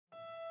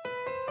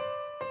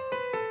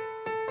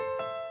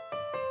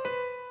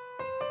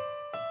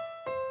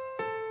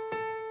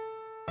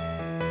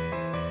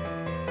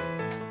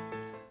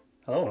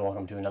Hello and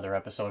welcome to another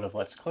episode of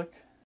Let's Click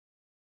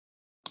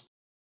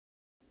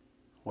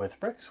with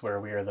Bricks, where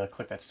we are the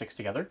click that sticks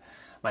together.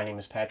 My name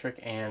is Patrick,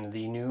 and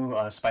the new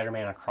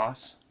Spider-Man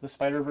Across the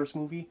SpiderVerse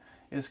movie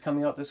is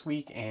coming out this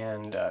week,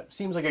 and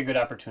seems like a good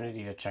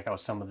opportunity to check out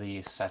some of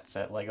the sets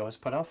that LEGO has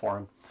put out for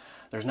him.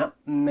 There's not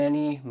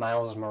many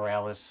Miles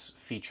Morales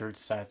featured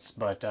sets,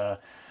 but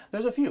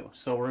there's a few,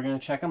 so we're going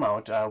to check them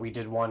out. We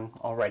did one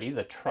already,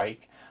 the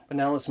trike, but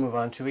now let's move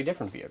on to a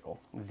different vehicle,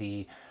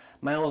 the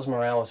Miles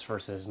Morales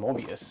versus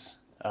Morbius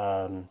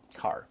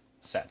car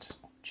set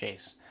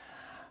chase.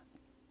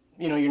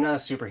 You know, you're not a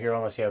superhero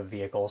unless you have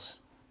vehicles,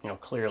 you know,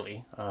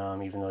 clearly,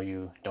 even though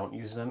you don't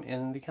use them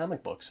in the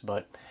comic books,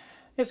 but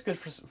it's good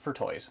for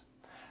toys.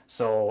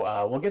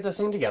 So we'll get this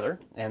thing together,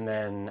 and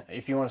then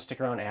if you want to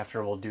stick around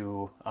after, we'll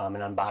do an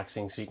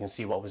unboxing so you can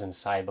see what was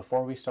inside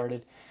before we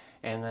started,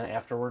 and then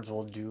afterwards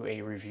we'll do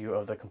a review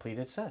of the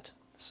completed set.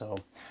 So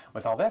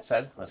with all that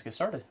said, let's get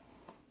started.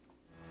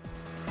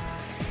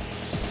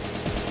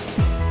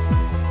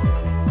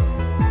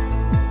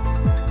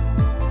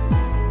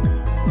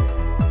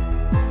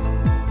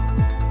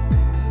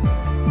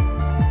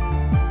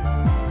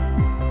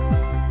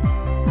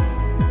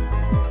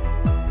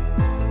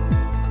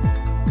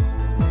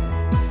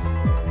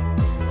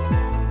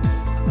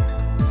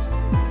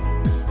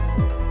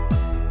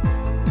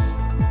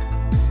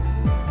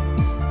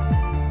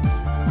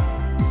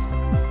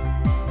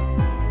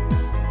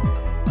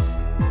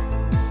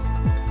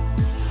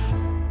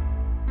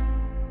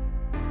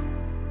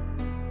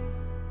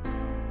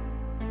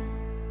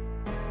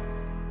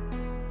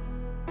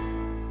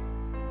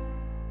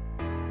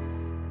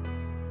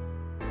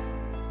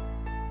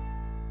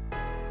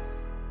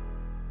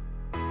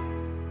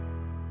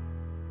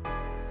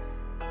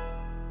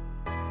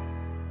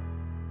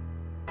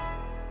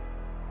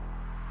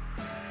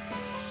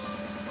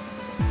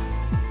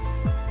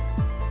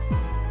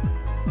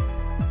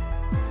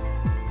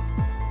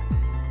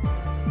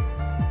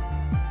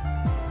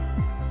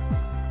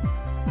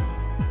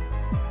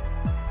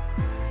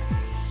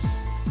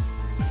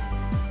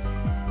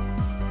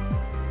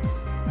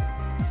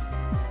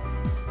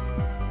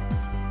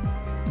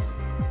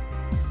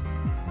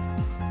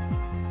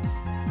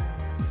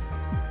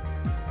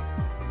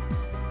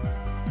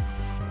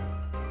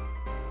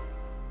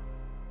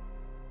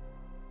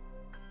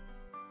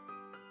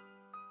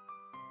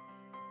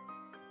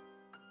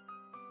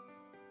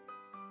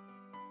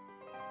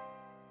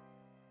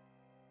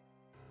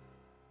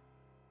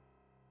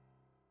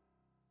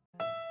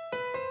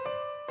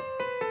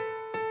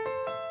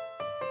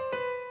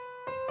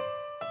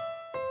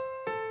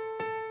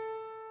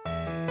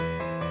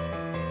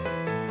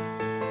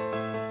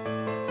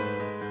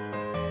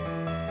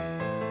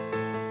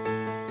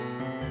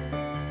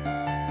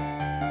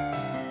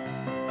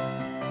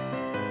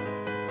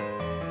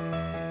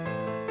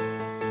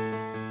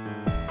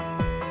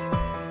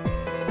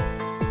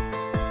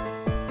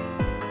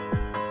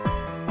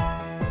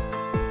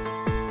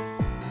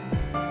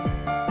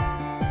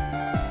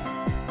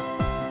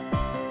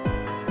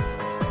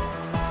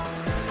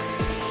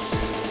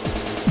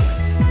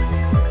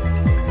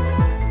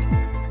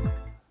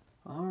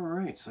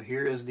 So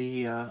here is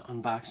the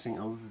unboxing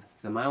of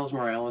the Miles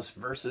Morales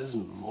versus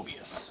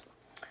Morbius.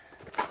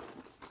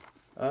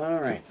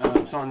 Alright,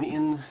 so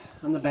on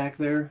the back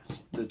there,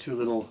 the two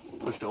little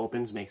push to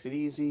opens makes it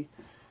easy.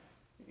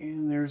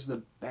 And there's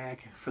the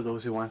back for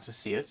those who want to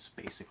see it. It's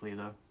basically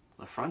the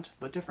front,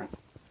 but different.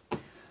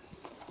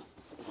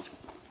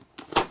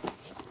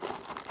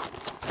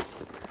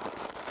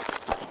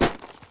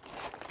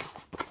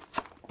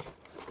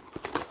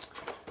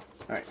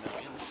 Alright,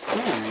 now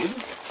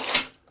inside,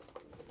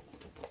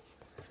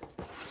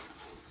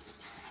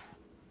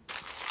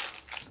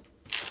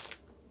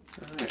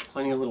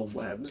 plenty of little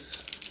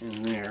webs in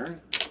there.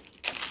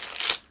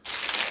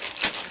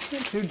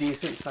 And two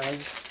decent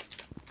sized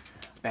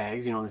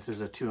bags. You know, this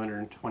is a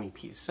 220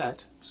 piece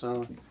set,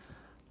 so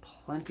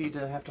plenty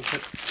to have to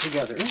put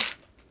together. And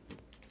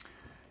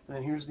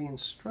then here's the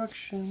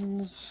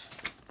instructions.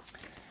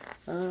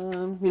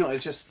 You know, it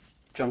just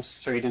jumps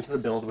straight into the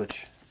build,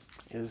 which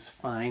is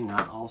fine.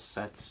 Not all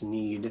sets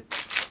need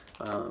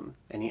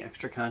any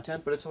extra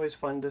content, but it's always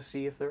fun to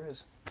see if there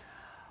is.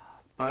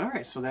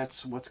 Alright, so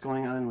that's what's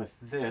going on with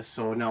this.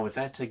 So now with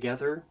that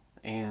together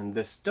and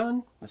this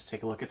done, let's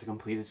take a look at the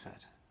completed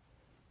set.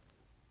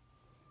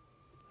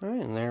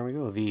 Alright, and there we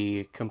go.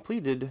 The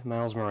completed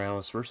Miles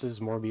Morales versus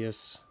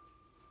Morbius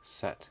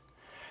set.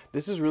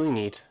 This is really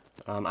neat.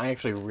 I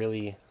actually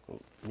really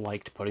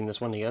liked putting this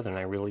one together, and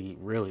I really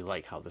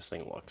like how this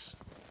thing looks.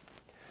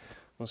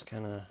 Let's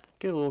kind of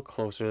get a little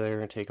closer there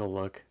and take a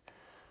look.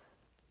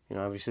 You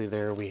know, obviously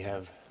there we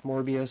have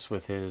Morbius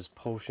with his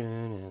potion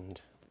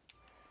and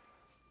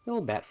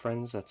little bat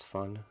friends, that's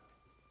fun.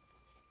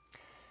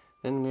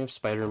 Then we have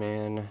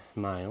Spider-Man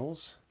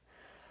Miles.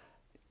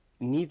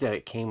 Neat that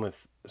it came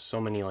with so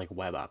many like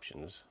web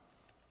options.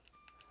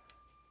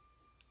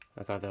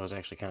 I thought that was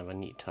actually kind of a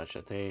neat touch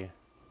that they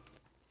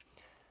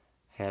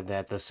had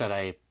that. The set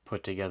I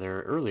put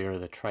together earlier,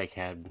 the trike,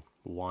 had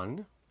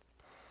one,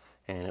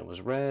 and it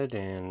was red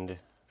and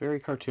very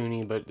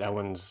cartoony, but that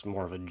one's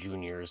more of a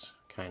juniors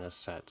kind of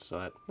set, so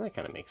that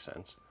kind of makes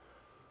sense.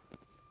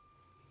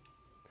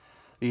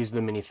 The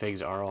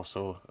minifigs are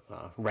also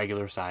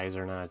regular size,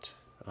 or not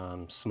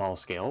small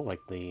scale like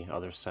the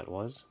other set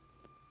was.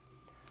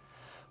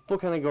 We'll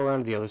kind of go around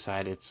to the other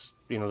side. It's,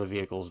 the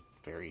vehicle's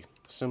very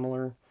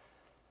similar.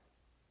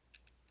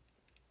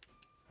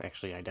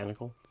 Actually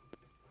identical.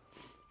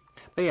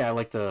 But yeah, I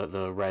like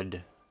the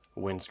red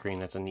windscreen.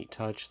 That's a neat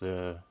touch.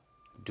 The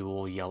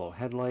dual yellow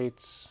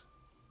headlights.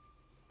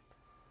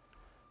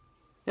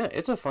 Yeah,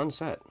 it's a fun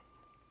set.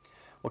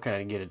 We'll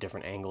kind of get a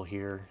different angle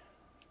here.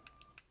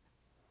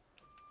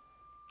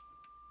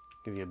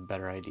 Give you a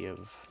better idea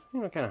of,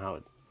 kind of how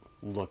it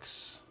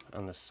looks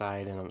on the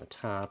side and on the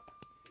top.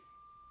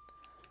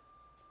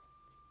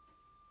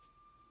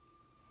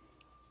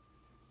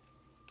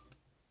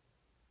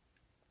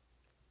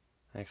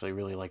 I actually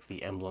really like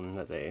the emblem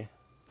that they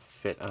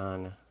fit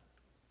on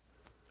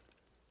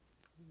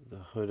the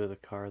hood of the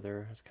car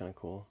there. It's kind of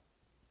cool.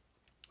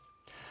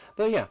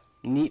 But yeah,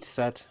 neat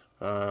set.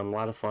 A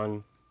lot of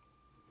fun.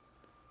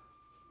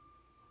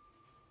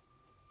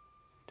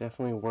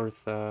 Definitely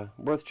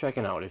worth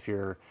checking out if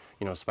you're,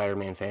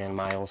 Spider-Man fan,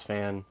 Miles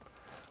fan,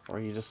 or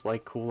you just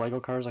like cool Lego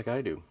cars like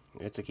I do.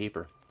 It's a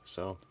keeper.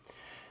 So,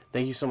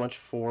 thank you so much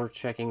for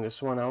checking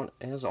this one out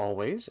as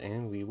always,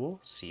 and we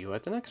will see you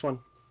at the next one.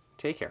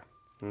 Take care.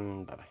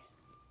 Bye-bye.